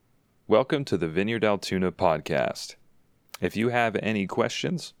Welcome to the Vineyard Altoona podcast. If you have any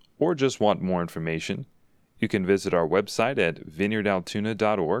questions or just want more information, you can visit our website at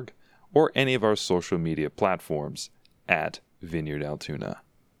vineyardaltoona.org or any of our social media platforms at Vineyard Altoona.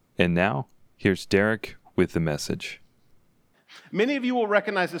 And now, here's Derek with the message. Many of you will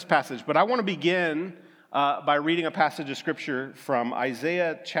recognize this passage, but I want to begin by reading a passage of Scripture from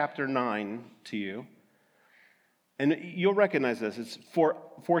Isaiah chapter 9 to you. And you'll recognize this. It's,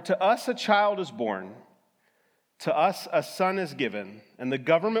 For to us a child is born, to us a son is given, and the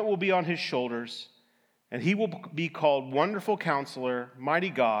government will be on his shoulders, and he will be called Wonderful Counselor,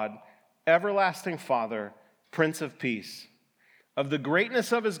 Mighty God, Everlasting Father, Prince of Peace. Of the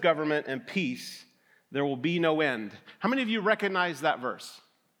greatness of his government and peace, there will be no end. How many of you recognize that verse?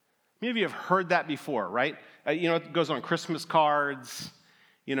 How many of you have heard that before, right? It goes on Christmas cards.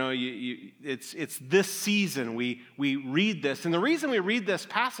 It's this season we read this. And the reason we read this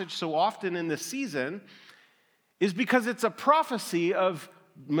passage so often in this season is because it's a prophecy of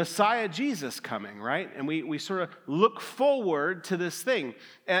Messiah Jesus coming, right? And we sort of look forward to this thing.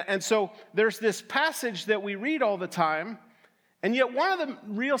 And so there's this passage that we read all the time, and yet one of the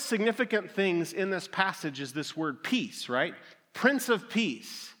real significant things in this passage is this word peace, right? Prince of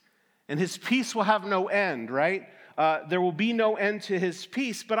Peace. And his peace will have no end, right? There will be no end to his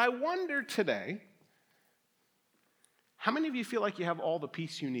peace. But I wonder today, how many of you feel like you have all the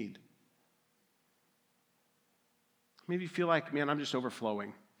peace you need? Maybe you feel like, man, I'm just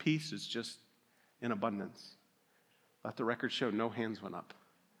overflowing. Peace is just in abundance. Let the record show no hands went up.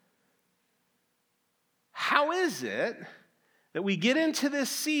 How is it that we get into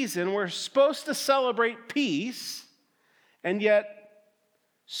this season, we're supposed to celebrate peace, and yet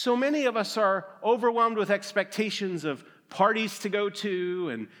so many of us are overwhelmed with expectations of parties to go to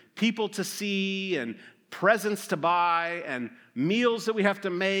and people to see and presents to buy and meals that we have to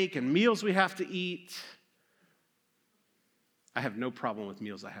make and meals we have to eat. I have no problem with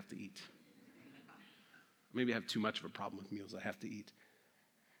meals I have to eat. Maybe I have too much of a problem with meals I have to eat.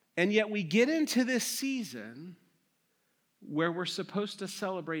 And yet we get into this season where we're supposed to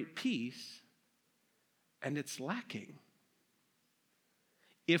celebrate peace, and it's lacking.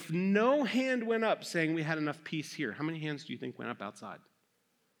 If no hand went up saying we had enough peace here, how many hands do you think went up outside?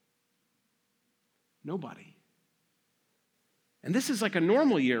 Nobody. And this is like a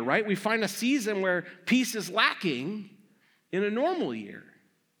normal year, right? We find a season where peace is lacking in a normal year.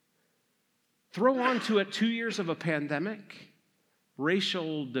 Throw onto it 2 years of a pandemic,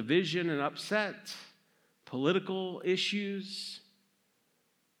 racial division and upset, political issues.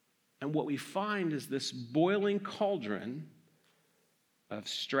 And what we find is this boiling cauldron of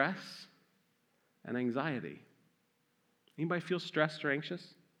stress and anxiety. Anybody feel stressed or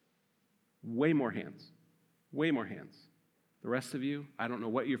anxious? Way more hands. Way more hands. The rest of you, I don't know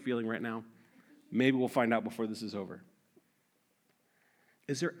what you're feeling right now. Maybe we'll find out before this is over.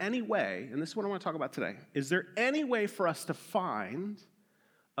 Is there any way, and this is what I want to talk about today, is there any way for us to find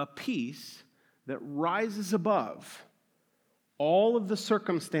a peace that rises above all of the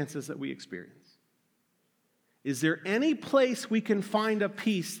circumstances that we experience? Is there any place we can find a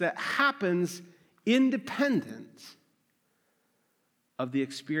peace that happens independent of the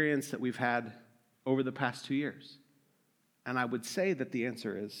experience that we've had over the past 2 years? And I would say that the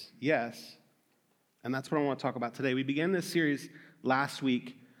answer is yes. And that's what I want to talk about today. We began this series last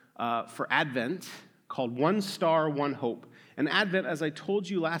week for Advent called One Star, One Hope. And Advent, as I told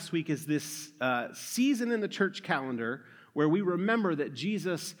you last week, is this season in the church calendar where we remember that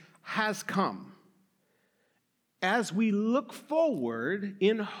Jesus has come, as we look forward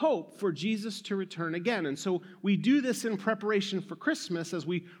in hope for Jesus to return again. And so we do this in preparation for Christmas as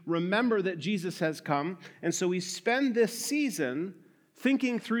we remember that Jesus has come. And so we spend this season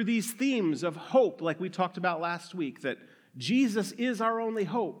thinking through these themes of hope, like we talked about last week, that Jesus is our only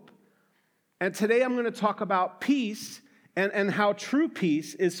hope. And today I'm going to talk about peace and how true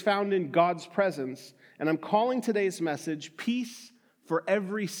peace is found in God's presence. And I'm calling today's message, Peace for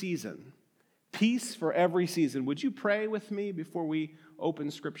Every Season. Peace for every season. Would you pray with me before we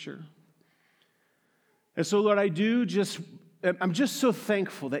open Scripture? And so, Lord, I'm just so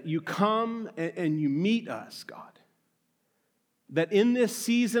thankful that you come and you meet us, God. That in this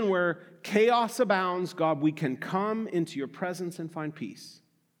season where chaos abounds, God, we can come into your presence and find peace.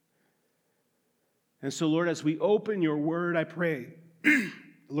 And so, Lord, as we open your word, I pray,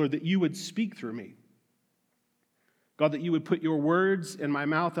 Lord, that you would speak through me. God, that you would put your words in my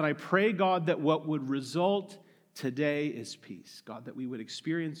mouth. And I pray, God, that what would result today is peace. God, that we would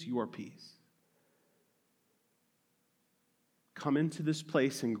experience your peace. Come into this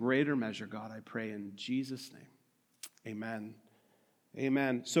place in greater measure, God, I pray in Jesus' name. Amen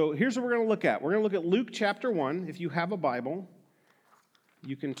Amen. So here's what we're going to look at. We're going to look at Luke chapter 1. If you have a Bible,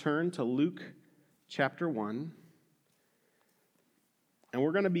 you can turn to Luke chapter 1. And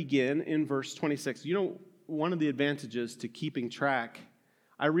we're going to begin in verse 26. You know, one of the advantages to keeping track,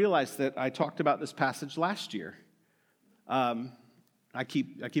 I realized that I talked about this passage last year. I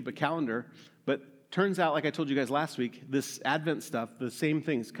keep a calendar, but turns out, like I told you guys last week, this Advent stuff, the same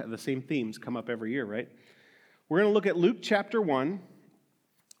themes come up every year, right? We're going to look at Luke chapter 1,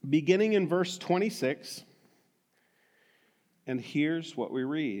 beginning in verse 26, and here's what we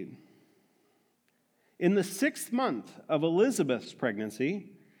read. In the 6th month of Elizabeth's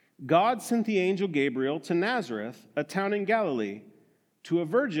pregnancy, God sent the angel Gabriel to Nazareth, a town in Galilee, to a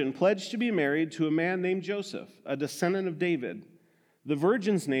virgin pledged to be married to a man named Joseph, a descendant of David. The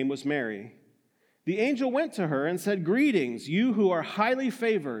virgin's name was Mary. The angel went to her and said, "Greetings, you who are highly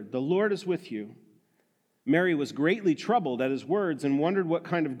favored, the Lord is with you." Mary was greatly troubled at his words and wondered what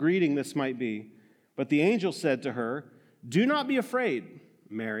kind of greeting this might be. But the angel said to her, "Do not be afraid,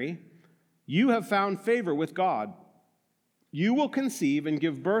 Mary. You have found favor with God. You will conceive and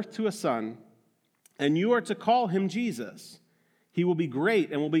give birth to a son, and you are to call him Jesus. He will be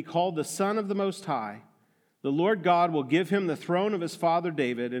great and will be called the Son of the Most High. The Lord God will give him the throne of his father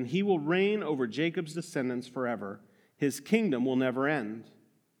David, and he will reign over Jacob's descendants forever. His kingdom will never end."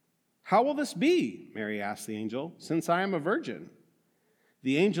 "How will this be?" Mary asked the angel, "since I am a virgin?"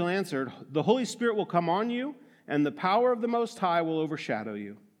 The angel answered, "The Holy Spirit will come on you, and the power of the Most High will overshadow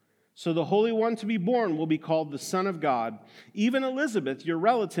you. So the Holy One to be born will be called the Son of God. Even Elizabeth, your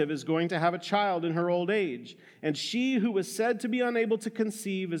relative, is going to have a child in her old age, and she who was said to be unable to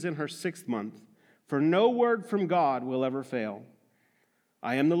conceive is in her 6th month, for no word from God will ever fail."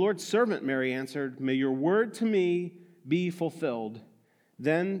 "I am the Lord's servant," Mary answered. "May your word to me be fulfilled."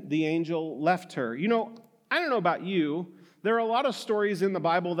 Then the angel left her. You know, I don't know about you, there are a lot of stories in the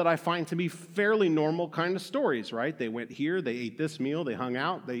Bible that I find to be fairly normal kind of stories, right? They went here, they ate this meal, they hung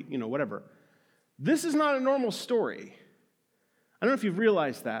out, whatever. This is not a normal story. I don't know if you've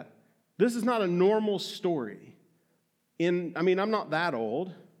realized that. This is not a normal story. I'm not that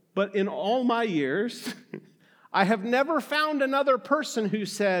old, but in all my years, I have never found another person who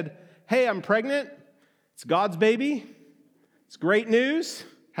said, "Hey, I'm pregnant. It's God's baby. It's great news."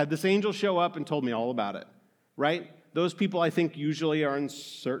 Had this angel show up and told me all about it, right? Those people, I think, usually are in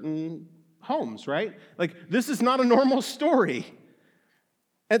certain homes, right? Like, this is not a normal story.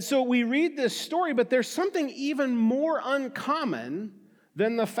 And so we read this story, but there's something even more uncommon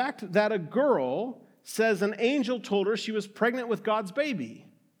than the fact that a girl says an angel told her she was pregnant with God's baby.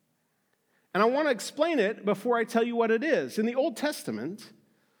 And I want to explain it before I tell you what it is. In the Old Testament,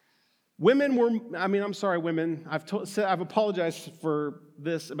 women were, women, I've apologized for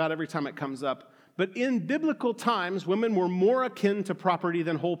this about every time it comes up, but in biblical times, women were more akin to property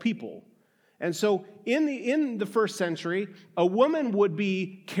than whole people. And so in the first century, a woman would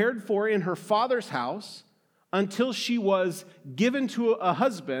be cared for in her father's house until she was given to a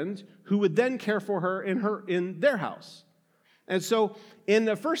husband who would then care for her in their house. And so in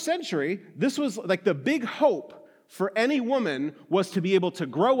the first century, this was like the big hope for any woman was to be able to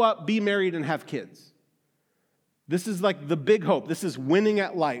grow up, be married, and have kids. This is like the big hope. This is winning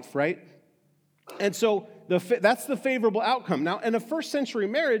at life, right? And so that's the favorable outcome. Now, in a first century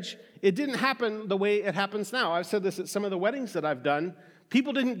marriage, it didn't happen the way it happens now. I've said this at some of the weddings that I've done.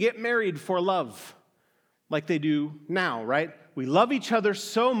 People didn't get married for love like they do now, right? We love each other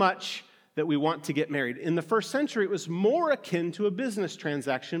so much that we want to get married. In the first century, it was more akin to a business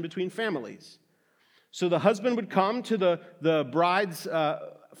transaction between families. So the husband would come to the bride's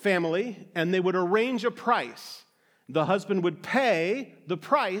family, and they would arrange a price. The husband would pay the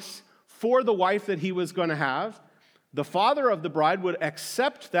price for the wife that he was going to have. The father of the bride would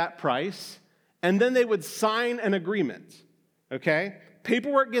accept that price, and then they would sign an agreement. Okay?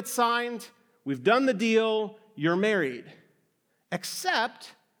 Paperwork gets signed. We've done the deal. You're married.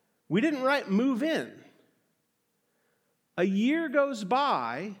 Except we didn't write move in. A year goes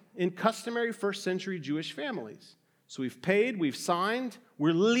by in customary first century Jewish families. So we've paid, we've signed,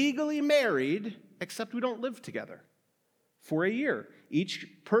 we're legally married, except we don't live together for a year. Each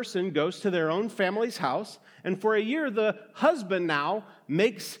person goes to their own family's house, and for a year, the husband now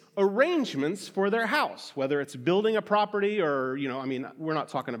makes arrangements for their house, whether it's building a property or, we're not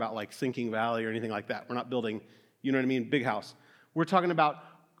talking about like Sinking Valley or anything like that. We're not building, big house. We're talking about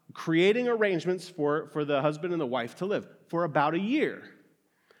creating arrangements for the husband and the wife to live for about a year.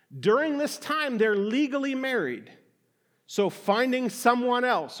 During this time, they're legally married. So finding someone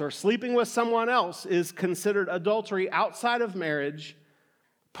else or sleeping with someone else is considered adultery outside of marriage,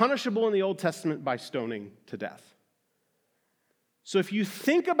 punishable in the Old Testament by stoning to death. So if you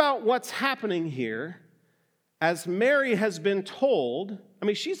think about what's happening here, as Mary has been told, I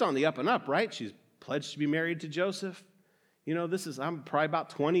mean, she's on the up and up, right? She's pledged to be married to Joseph. You know, I'm probably about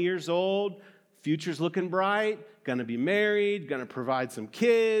 20 years old, future's looking bright, gonna be married, gonna provide some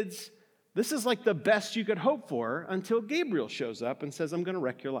kids. This is like the best you could hope for until Gabriel shows up and says, I'm gonna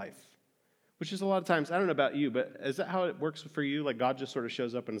wreck your life. Which is a lot of times, I don't know about you, but is that how it works for you? Like God just sort of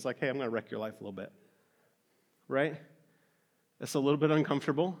shows up and it's like, hey, I'm gonna wreck your life a little bit. Right? It's a little bit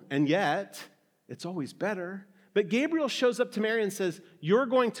uncomfortable, and yet it's always better. But Gabriel shows up to Mary and says, you're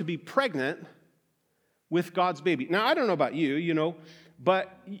going to be pregnant with God's baby. Now, I don't know about you,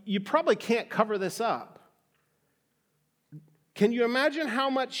 but you probably can't cover this up. Can you imagine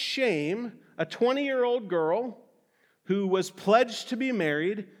how much shame a 20-year-old girl who was pledged to be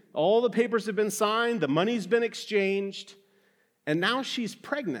married, all the papers have been signed, the money's been exchanged, and now she's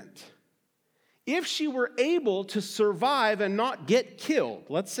pregnant? If she were able to survive and not get killed,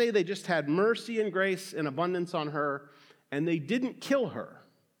 let's say they just had mercy and grace and abundance on her, and they didn't kill her,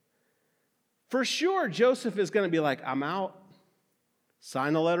 for sure Joseph is going to be like, I'm out,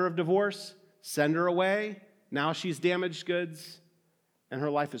 sign a letter of divorce, send her away, now she's damaged goods, and her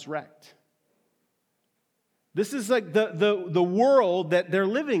life is wrecked. This is like the world that they're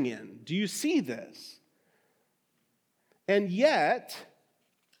living in. Do you see this? And yet,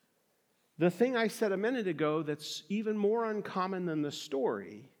 the thing I said a minute ago that's even more uncommon than the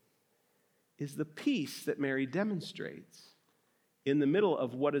story is the peace that Mary demonstrates in the middle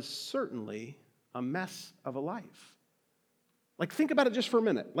of what is certainly a mess of a life. Like, think about it just for a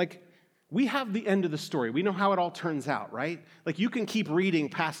minute. Like, we have the end of the story. We know how it all turns out, right? Like, you can keep reading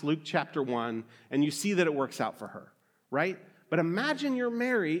past Luke chapter 1, and you see that it works out for her, right? But imagine you're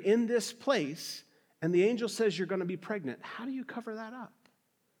Mary in this place, and the angel says you're going to be pregnant. How do you cover that up?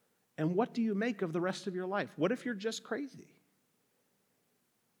 And what do you make of the rest of your life? What if you're just crazy?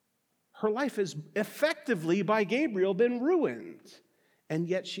 Her life has effectively, by Gabriel, been ruined, and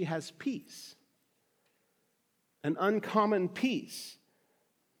yet she has peace, an uncommon peace.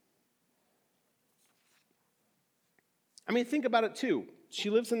 I mean, think about it too. She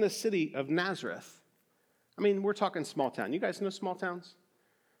lives in the city of Nazareth. I mean, we're talking small town. You guys know small towns?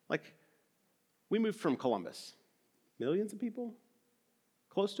 Like, we moved from Columbus. Millions of people?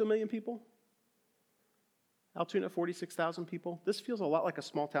 Close to 1 million people? Altoona, 46,000 people. This feels a lot like a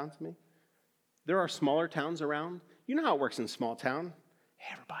small town to me. There are smaller towns around. You know how it works in a small town.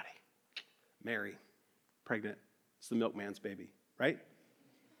 Hey, everybody. Mary, pregnant. It's the milkman's baby, right?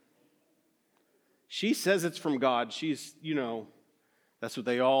 She says it's from God. She's, that's what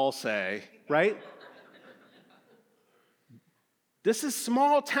they all say, right? This is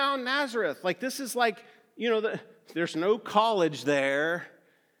small town Nazareth. Like, this is like, there's no college there.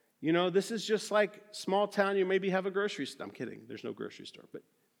 This is just like small town. You maybe have a grocery store. I'm kidding. There's no grocery store. But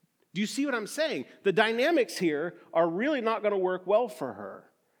do you see what I'm saying? The dynamics here are really not going to work well for her.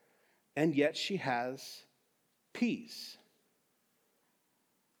 And yet she has peace.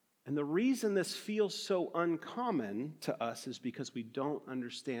 And the reason this feels so uncommon to us is because we don't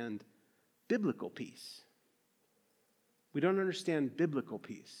understand biblical peace. We don't understand biblical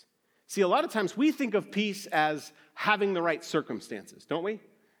peace. See, a lot of times we think of peace as having the right circumstances, don't we?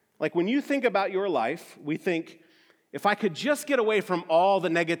 Like when you think about your life, we think, if I could just get away from all the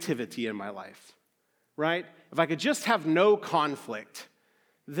negativity in my life, right? If I could just have no conflict,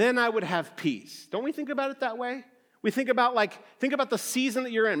 then I would have peace. Don't we think about it that way? We think about the season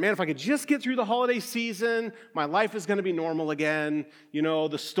that you're in. Man, if I could just get through the holiday season, my life is going to be normal again.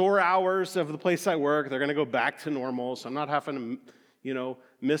 The store hours of the place I work, they're going to go back to normal, so I'm not having to,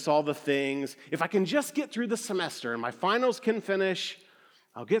 miss all the things. If I can just get through the semester and my finals can finish,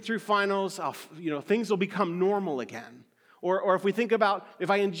 I'll get through finals, things will become normal again. Or if we think about,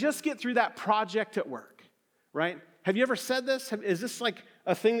 if I can just get through that project at work, right? Have you ever said this? Is this like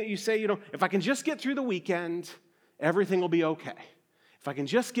a thing that you say, if I can just get through the weekend, everything will be okay. If I can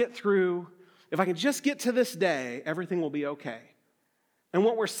just get to this day, everything will be okay. And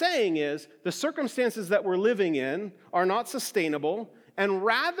what we're saying is the circumstances that we're living in are not sustainable, and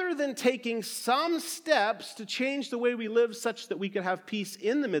rather than taking some steps to change the way we live such that we could have peace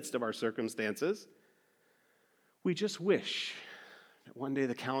in the midst of our circumstances, we just wish that one day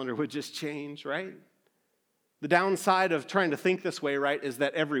the calendar would just change, right? The downside of trying to think this way, right, is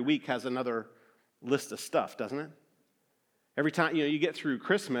that every week has another list of stuff, doesn't it? Every time, you get through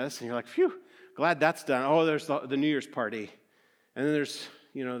Christmas and you're like, phew, glad that's done. Oh, there's the New Year's party. And then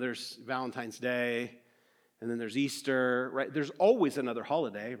there's Valentine's Day. And then there's Easter, right? There's always another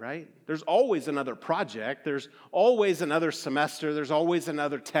holiday, right? There's always another project. There's always another semester. There's always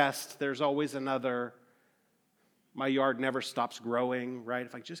another test. There's always another. My yard never stops growing, right?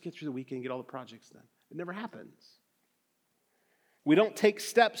 If I just get through the weekend and get all the projects done. It never happens. We don't take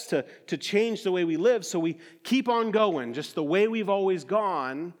steps to change the way we live, so we keep on going, just the way we've always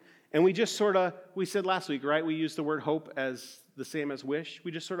gone, and we just we said last week, right? We used the word hope as the same as wish.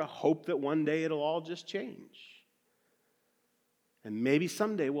 We just sort of hope that one day it'll all just change. And maybe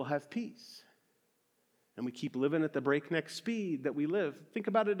someday we'll have peace. And we keep living at the breakneck speed that we live. Think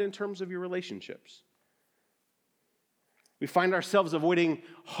about it in terms of your relationships. We find ourselves avoiding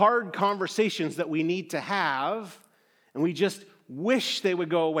hard conversations that we need to have, and we just wish they would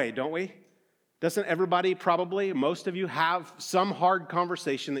go away, don't we? Doesn't everybody probably, most of you, have some hard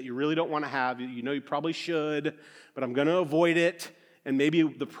conversation that you really don't want to have? You know you probably should, but I'm going to avoid it, and maybe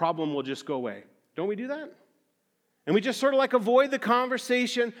the problem will just go away. Don't we do that? And we just sort of like avoid the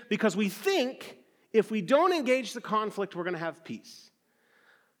conversation because we think if we don't engage the conflict, we're going to have peace.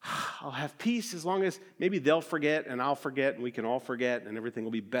 I'll have peace as long as maybe they'll forget and I'll forget and we can all forget and everything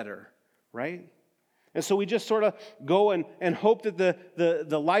will be better, right? And so we just sort of go and hope that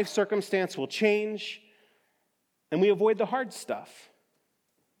the life circumstance will change, and we avoid the hard stuff.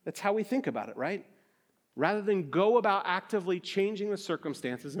 That's how we think about it, right? Rather than go about actively changing the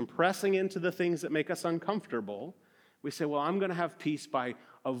circumstances and pressing into the things that make us uncomfortable, we say, well, I'm going to have peace by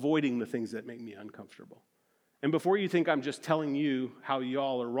avoiding the things that make me uncomfortable. And before you think I'm just telling you how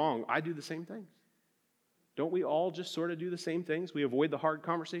y'all are wrong, I do the same things. Don't we all just sort of do the same things? We avoid the hard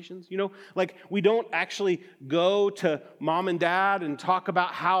conversations. You know, like we don't actually go to mom and dad and talk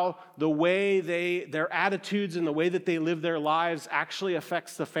about how the way their attitudes and the way that they live their lives actually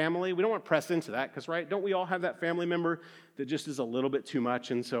affects the family. We don't want to press into that because, right, don't we all have that family member that just is a little bit too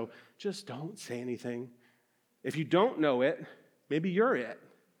much? And so just don't say anything. If you don't know it, maybe you're it.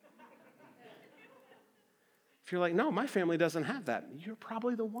 If you're like, no, my family doesn't have that, you're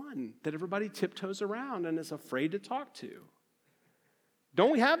probably the one that everybody tiptoes around and is afraid to talk to.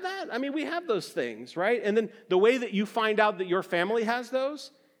 Don't we have that? I mean, we have those things, right? And then the way that you find out that your family has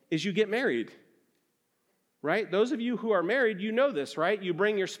those is you get married, right? Those of you who are married, you know this, right? You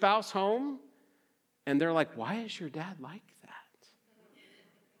bring your spouse home, and they're like, why is your dad like that?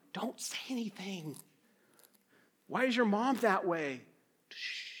 Don't say anything. Why is your mom that way?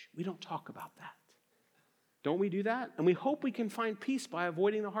 Shh, we don't talk about that. Don't we do that? And we hope we can find peace by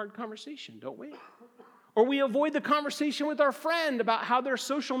avoiding the hard conversation, don't we? Or we avoid the conversation with our friend about how their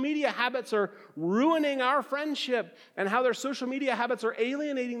social media habits are ruining our friendship and how their social media habits are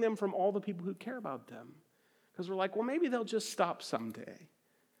alienating them from all the people who care about them. Because we're like, well, maybe they'll just stop someday.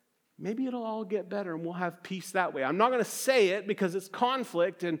 Maybe it'll all get better and we'll have peace that way. I'm not going to say it because it's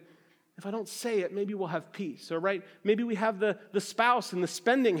conflict, and if I don't say it, maybe we'll have peace. Or, right, maybe we have the spouse and the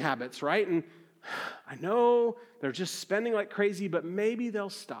spending habits, right? And I know they're just spending like crazy, but maybe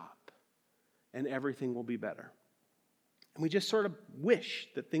they'll stop and everything will be better. And we just sort of wish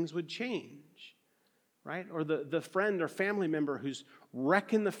that things would change, right? Or the friend or family member who's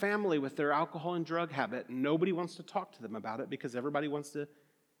wrecking the family with their alcohol and drug habit, and nobody wants to talk to them about it because everybody wants to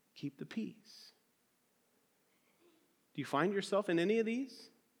keep the peace. Do you find yourself in any of these?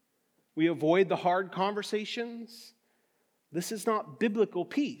 We avoid the hard conversations. This is not biblical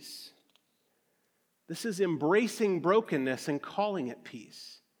peace. This is embracing brokenness and calling it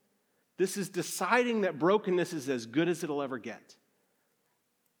peace. This is deciding that brokenness is as good as it'll ever get.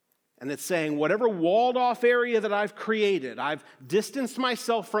 And it's saying, whatever walled off area that I've created, I've distanced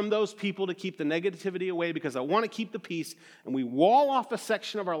myself from those people to keep the negativity away because I want to keep the peace. And we wall off a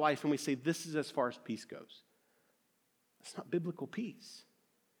section of our life and we say, this is as far as peace goes. That's not biblical peace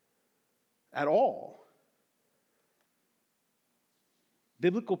at all.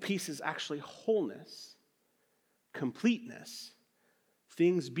 Biblical peace is actually wholeness, completeness,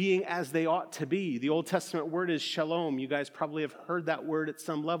 things being as they ought to be. The Old Testament word is shalom. You guys probably have heard that word at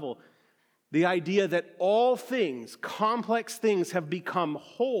some level. The idea that all things, complex things, have become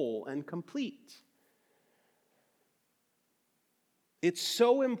whole and complete. It's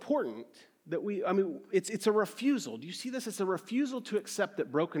so important that it's a refusal. Do you see this? It's a refusal to accept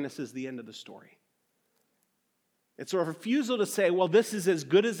that brokenness is the end of the story. It's a refusal to say, well, this is as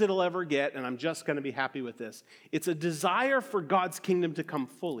good as it'll ever get, and I'm just going to be happy with this. It's a desire for God's kingdom to come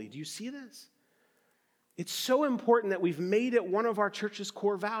fully. Do you see this? It's so important that we've made it one of our church's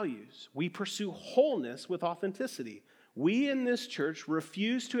core values. We pursue wholeness with authenticity. We in this church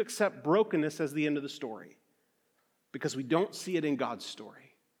refuse to accept brokenness as the end of the story because we don't see it in God's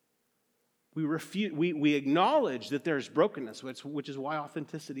story. We acknowledge that there's brokenness, which is why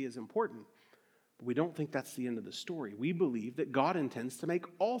authenticity is important. But we don't think that's the end of the story. We believe that God intends to make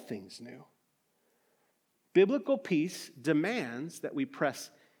all things new. Biblical peace demands that we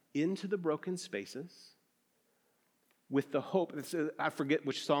press into the broken spaces with the hope. I forget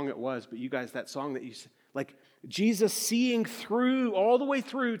which song it was, but you guys, that song that you, like Jesus seeing through, all the way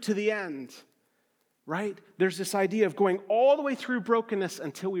through to the end, right? There's this idea of going all the way through brokenness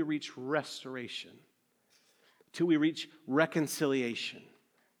until we reach restoration, till we reach reconciliation,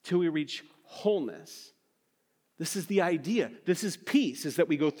 till we reach wholeness. This is the idea. This is peace, is that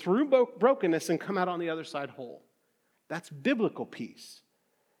we go through brokenness and come out on the other side whole. That's biblical peace.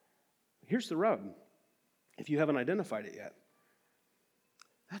 Here's the rub. If you haven't identified it yet,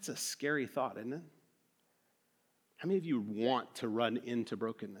 that's a scary thought, isn't it? How many of you want to run into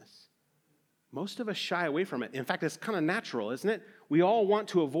brokenness? Most of us shy away from it. In fact, it's kind of natural, isn't it? We all want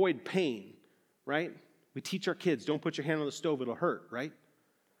to avoid pain, right? We teach our kids, don't put your hand on the stove, it'll hurt, right?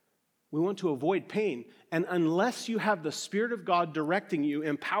 We want to avoid pain. And unless you have the Spirit of God directing you,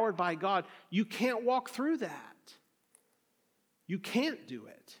 empowered by God, you can't walk through that. You can't do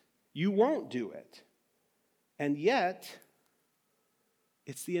it. You won't do it. And yet,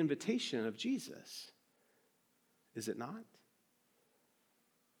 it's the invitation of Jesus. Is it not?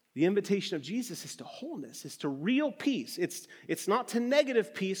 The invitation of Jesus is to wholeness, is to real peace. It's not to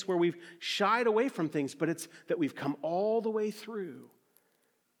negative peace where we've shied away from things, but it's that we've come all the way through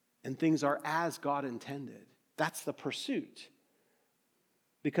and things are as God intended. That's the pursuit.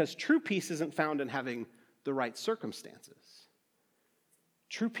 Because true peace isn't found in having the right circumstances.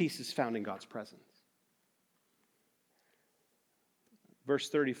 True peace is found in God's presence. Verse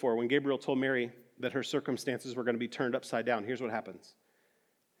 34, when Gabriel told Mary that her circumstances were going to be turned upside down, here's what happens.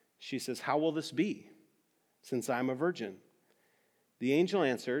 She says, "How will this be, since I am a virgin?" The angel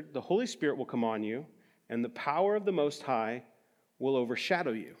answered, "The Holy Spirit will come on you, and the power of the Most High will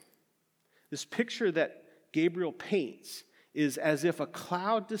overshadow you." This picture that Gabriel paints is as if a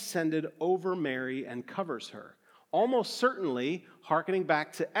cloud descended over Mary and covers her. Almost certainly hearkening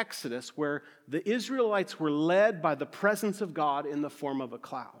back to Exodus, where the Israelites were led by the presence of God in the form of a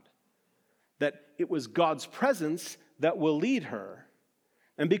cloud. That it was God's presence that will lead her.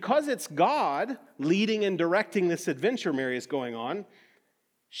 And because it's God leading and directing this adventure Mary is going on,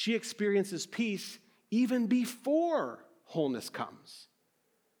 she experiences peace even before wholeness comes.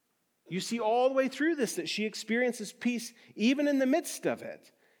 You see all the way through this that she experiences peace even in the midst of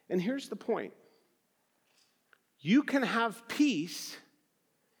it. And here's the point. You can have peace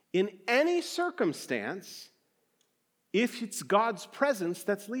in any circumstance if it's God's presence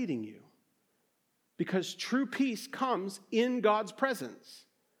that's leading you. Because true peace comes in God's presence.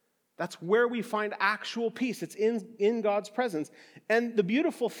 That's where we find actual peace. It's in God's presence. And the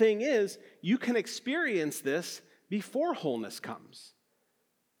beautiful thing is, you can experience this before wholeness comes.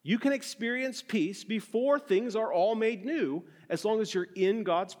 You can experience peace before things are all made new, as long as you're in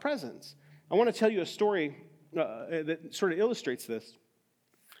God's presence. I want to tell you a story that sort of illustrates this.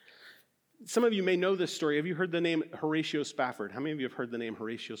 Some of you may know this story. Have you heard the name Horatio Spafford? How many of you have heard the name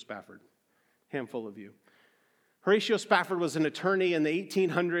Horatio Spafford? Handful of you. Horatio Spafford was an attorney in the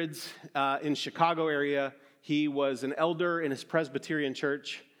 1800s in Chicago area. He was an elder in his Presbyterian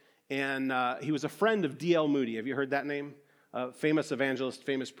church, and he was a friend of D.L. Moody. Have you heard that name? Famous evangelist,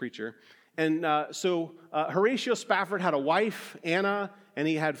 famous preacher. And so Horatio Spafford had a wife, Anna, and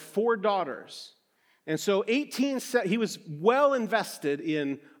he had 4 daughters. And so he was well invested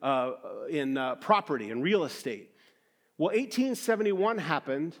in property and real estate. Well, 1871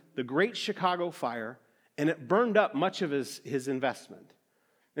 happened, the Great Chicago Fire, and it burned up much of his investment.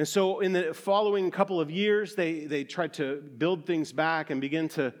 And so in the following couple of years, they tried to build things back and begin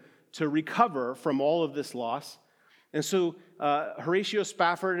to recover from all of this loss. And so Horatio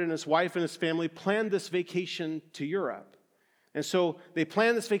Spafford and his wife and his family planned this vacation to Europe. And so they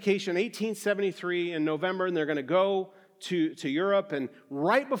planned this vacation in 1873 in November, and they're going to go to Europe. And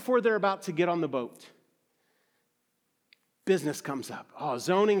right before they're about to get on the boat, business comes up. Oh,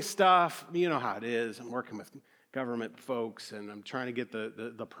 zoning stuff, you know how it is. I'm working with government folks, and I'm trying to get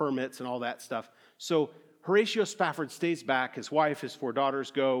the permits and all that stuff. So Horatio Spafford stays back. His wife, his 4 daughters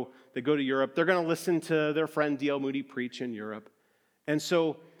go. They go to Europe. They're going to listen to their friend D.L. Moody preach in Europe. And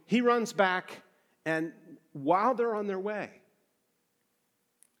so he runs back, and while they're on their way,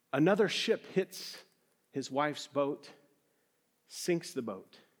 another ship hits his wife's boat, sinks the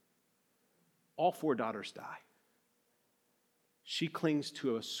boat. All 4 daughters die. She clings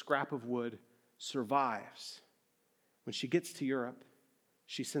to a scrap of wood, survives. When she gets to Europe,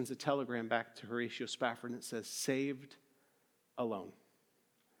 she sends a telegram back to Horatio Spafford, and it says, "Saved alone."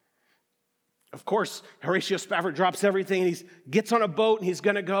 Of course, Horatio Spafford drops everything, and he gets on a boat, and he's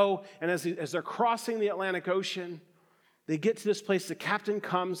going to go. And as they're crossing the Atlantic Ocean, they get to this place. The captain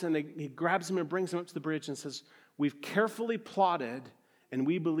comes, and he grabs him and brings him up to the bridge and says, "We've carefully plotted, and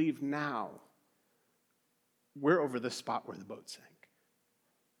we believe now we're over the spot where the boat sank.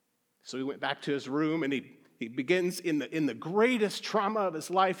 So he went back to his room, and he begins in the greatest trauma of his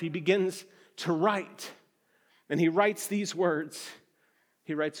life, he begins to write. And he writes these words.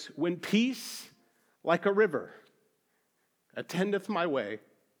 He writes, "When peace like a river attendeth my way,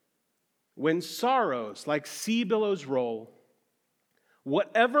 when sorrows like sea billows roll,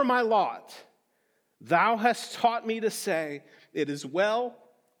 whatever my lot, thou hast taught me to say, it is well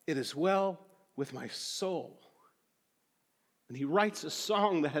with my soul." And he writes a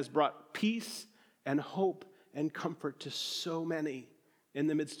song that has brought peace and hope and comfort to so many in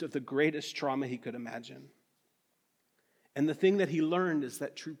the midst of the greatest trauma he could imagine. And the thing that he learned is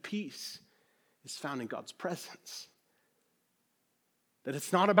that true peace is found in God's presence. That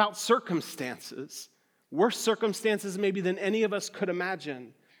it's not about circumstances, worse circumstances maybe than any of us could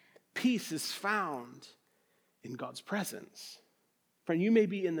imagine. Peace is found in God's presence. Friend, you may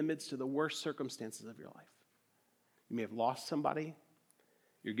be in the midst of the worst circumstances of your life. You may have lost somebody.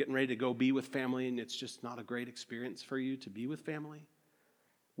 You're getting ready to go be with family, and it's just not a great experience for you to be with family.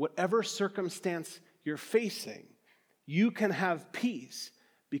 Whatever circumstance you're facing, you can have peace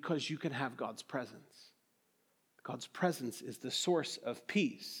because you can have God's presence. God's presence is the source of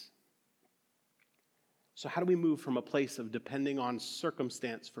peace. So how do we move from a place of depending on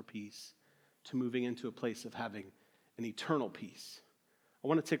circumstance for peace to moving into a place of having an eternal peace? I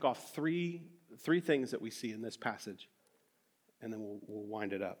want to tick off three things that we see in this passage, and then we'll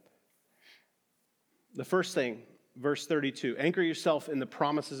wind it up. The first thing, verse 32, anchor yourself in the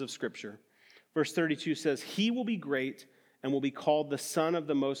promises of Scripture. Verse 32 says, "He will be great and will be called the Son of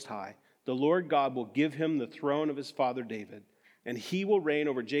the Most High. The Lord God will give him the throne of his father David, and he will reign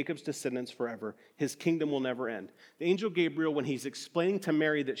over Jacob's descendants forever. His kingdom will never end." The angel Gabriel, when he's explaining to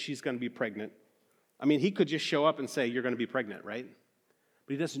Mary that she's going to be pregnant, he could just show up and say, "You're going to be pregnant," right?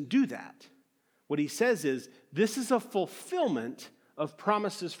 But he doesn't do that. What he says is, this is a fulfillment of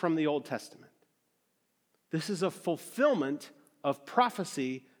promises from the Old Testament. This is a fulfillment of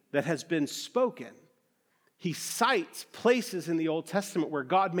prophecy that has been spoken. He cites places in the Old Testament where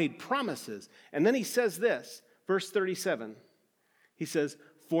God made promises. And then he says this, verse 37. He says,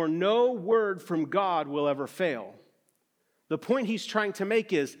 "For no word from God will ever fail." The point he's trying to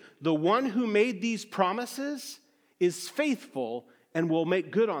make is, the one who made these promises is faithful and will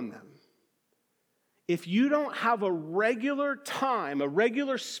make good on them. If you don't have a regular time, a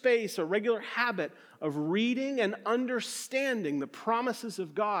regular space, a regular habit of reading and understanding the promises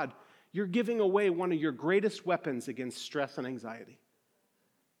of God, you're giving away one of your greatest weapons against stress and anxiety.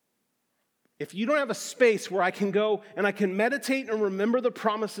 If you don't have a space where I can go and I can meditate and remember the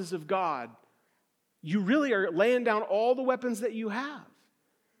promises of God, you really are laying down all the weapons that you have.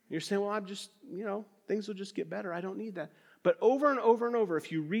 You're saying, well, I'm just, things will just get better. I don't need that. But over and over and over,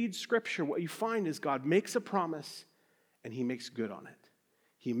 if you read Scripture, what you find is God makes a promise and he makes good on it.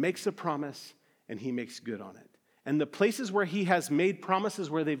 He makes a promise and he makes good on it. And the places where he has made promises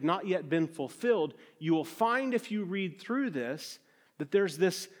where they've not yet been fulfilled, you will find if you read through this, that there's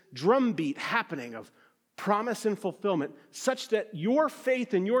this drumbeat happening of promise and fulfillment, such that your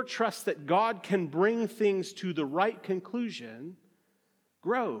faith and your trust that God can bring things to the right conclusion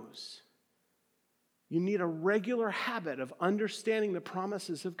grows. You need a regular habit of understanding the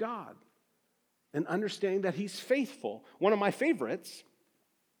promises of God and understanding that he's faithful. One of my favorites,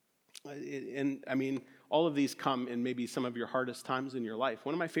 all of these come in maybe some of your hardest times in your life.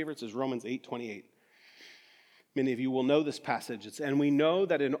 One of my favorites is Romans 8:28. Many of you will know this passage. It's, "And we know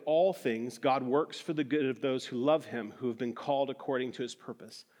that in all things God works for the good of those who love him, who have been called according to his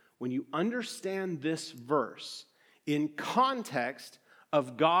purpose." When you understand this verse in context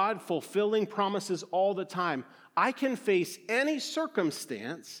of God fulfilling promises all the time, I can face any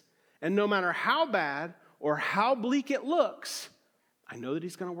circumstance, and no matter how bad or how bleak it looks, I know that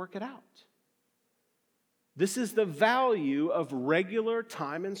he's going to work it out. This is the value of regular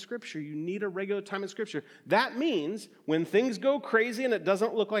time in Scripture. You need a regular time in Scripture. That means when things go crazy and it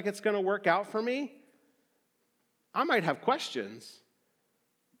doesn't look like it's going to work out for me, I might have questions,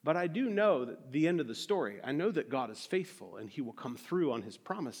 but I do know that the end of the story, I know that God is faithful and he will come through on his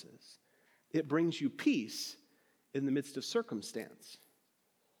promises. It brings you peace in the midst of circumstance.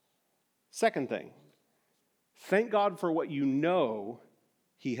 Second thing, thank God for what you know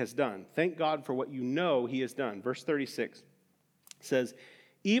he has done. Thank God for what you know he has done. Verse 36 says,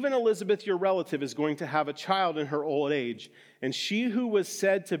 "Even Elizabeth, your relative, is going to have a child in her old age, and she who was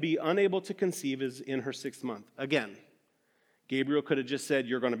said to be unable to conceive is in her 6th month." Again, Gabriel could have just said,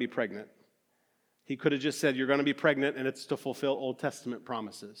 "You're going to be pregnant." He could have just said, "You're going to be pregnant," and it's to fulfill Old Testament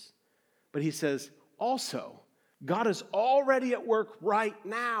promises. But he says, also, God is already at work right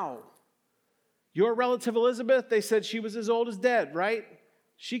now. Your relative Elizabeth, they said she was as old as dead, right?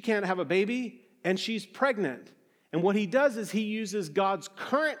 She can't have a baby, and she's pregnant. And what he does is he uses God's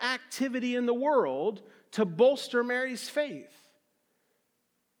current activity in the world to bolster Mary's faith.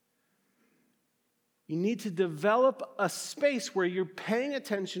 You need to develop a space where you're paying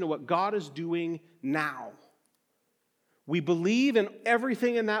attention to what God is doing now. We believe in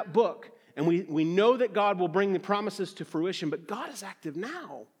everything in that book, and we know that God will bring the promises to fruition, but God is active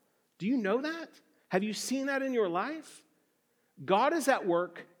now. Do you know that? Have you seen that in your life? God is at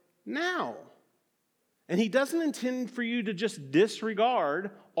work now. And he doesn't intend for you to just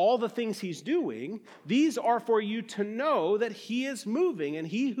disregard all the things he's doing. These are for you to know that he is moving, and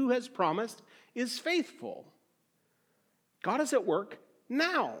he who has promised is faithful. God is at work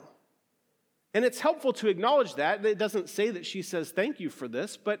now. And it's helpful to acknowledge that. It doesn't say that she says thank you for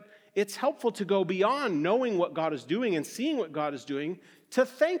this, but it's helpful to go beyond knowing what God is doing and seeing what God is doing to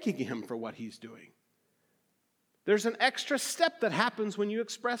thanking him for what he's doing. There's an extra step that happens when you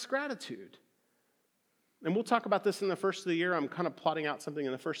express gratitude. And we'll talk about this in the first of the year. I'm kind of plotting out something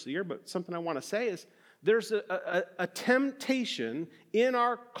in the first of the year, but something I want to say is there's a temptation in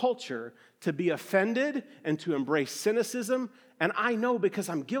our culture to be offended and to embrace cynicism, and I know because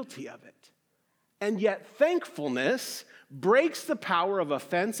I'm guilty of it. And yet thankfulness breaks the power of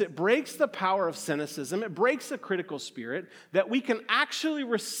offense, it breaks the power of cynicism, it breaks the critical spirit that we can actually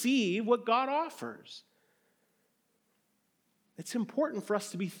receive what God offers. It's important for us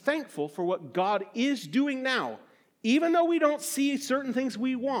to be thankful for what God is doing now. Even though we don't see certain things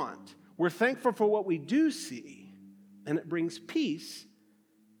we want, we're thankful for what we do see, and it brings peace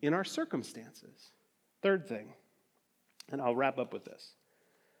in our circumstances. Third thing, and I'll wrap up with this.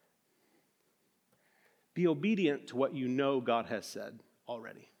 Be obedient to what you know God has said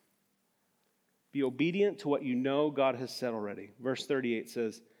already. Be obedient to what you know God has said already. Verse 38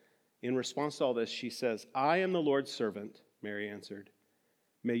 says, in response to all this, she says, I am the Lord's servant, Mary answered.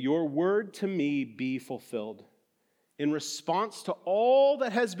 May your word to me be fulfilled. In response to all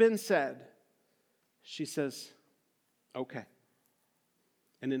that has been said, she says, okay.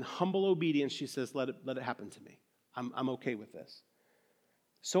 And in humble obedience, she says, let it happen to me. I'm okay with this.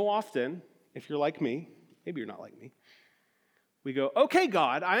 So often, if you're like me, maybe you're not like me, we go, okay,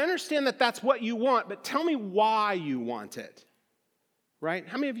 God, I understand that that's what you want, but tell me why you want it. Right?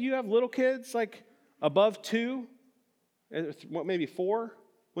 How many of you have little kids, like above 2, maybe 4,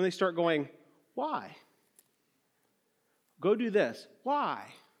 when they start going, why? Go do this. Why?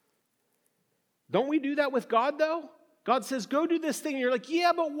 Don't we do that with God, though? God says, go do this thing, and you're like,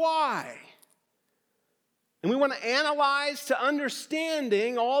 yeah, but why? And we want to analyze to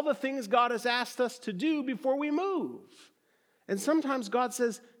understanding all the things God has asked us to do before we move. And sometimes God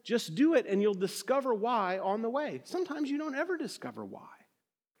says, just do it and you'll discover why on the way. Sometimes you don't ever discover why.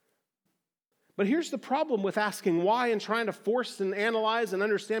 But here's the problem with asking why and trying to force and analyze and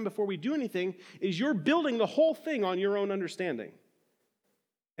understand before we do anything is you're building the whole thing on your own understanding.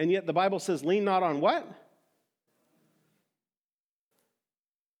 And yet the Bible says, lean not on what?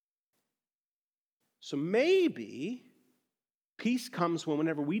 So maybe peace comes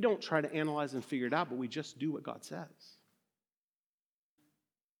whenever we don't try to analyze and figure it out, but we just do what God says.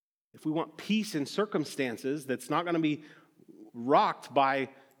 If we want peace in circumstances that's not going to be rocked by,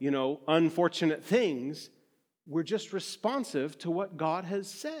 unfortunate things, we're just responsive to what God has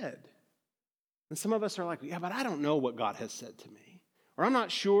said. And some of us are like, yeah, but I don't know what God has said to me. Or I'm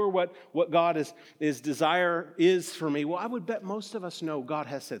not sure what God his desire is for me. Well, I would bet most of us know God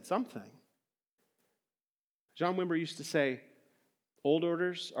has said something. John Wimber used to say, old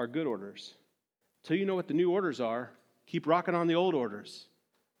orders are good orders. Till you know what the new orders are, keep rocking on the old orders.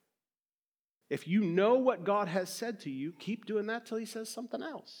 If you know what God has said to you, keep doing that till he says something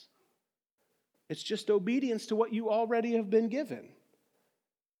else. It's just obedience to what you already have been given.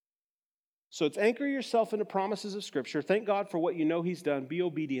 So it's anchor yourself in the promises of Scripture. Thank God for what you know he's done. Be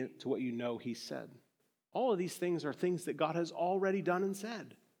obedient to what you know he said. All of these things are things that God has already done and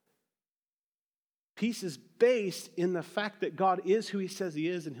said. Peace is based in the fact that God is who he says he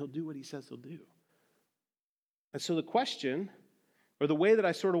is and he'll do what he says he'll do. And so the question, or the way that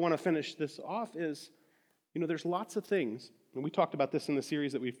I sort of want to finish this off is, there's lots of things, and we talked about this in the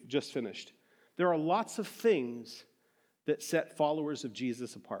series that we've just finished. There are lots of things that set followers of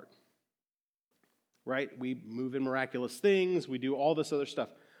Jesus apart. Right? We move in miraculous things, we do all this other stuff.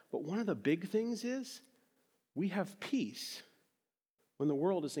 But one of the big things is we have peace when the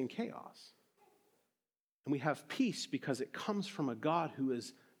world is in chaos. And we have peace because it comes from a God who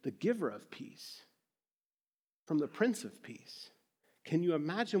is the giver of peace, from the Prince of Peace. Can you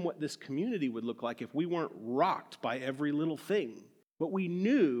imagine what this community would look like if we weren't rocked by every little thing? But we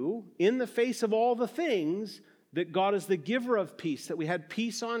knew in the face of all the things that God is the giver of peace, that we had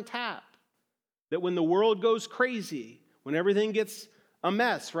peace on tap, that when the world goes crazy, when everything gets a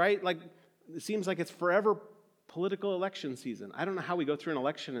mess, right? Like it seems like it's forever political election season. I don't know how we go through an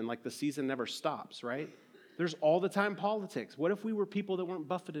election and like the season never stops, right? There's all the time politics. What if we were people that weren't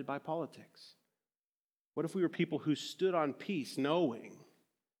buffeted by politics? What if we were people who stood on peace knowing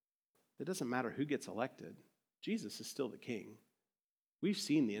it doesn't matter who gets elected, Jesus is still the king. We've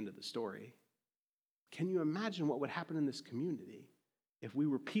seen the end of the story. Can you imagine what would happen in this community if we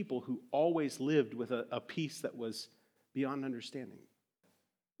were people who always lived with a peace that was beyond understanding?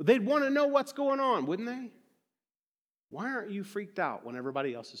 They'd want to know what's going on, wouldn't they? Why aren't you freaked out when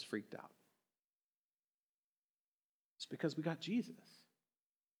everybody else is freaked out? It's because we got Jesus.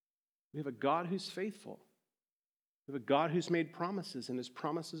 We have a God who's faithful. We have a God who's made promises, and his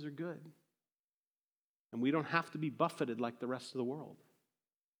promises are good. And we don't have to be buffeted like the rest of the world.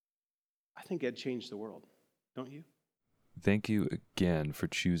 I think it'd change the world, don't you? Thank you again for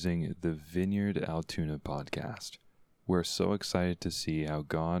choosing the Vineyard Altoona podcast. We're so excited to see how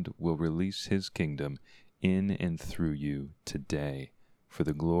God will release his kingdom in and through you today for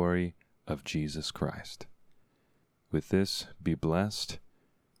the glory of Jesus Christ. With this, be blessed,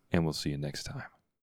 and we'll see you next time.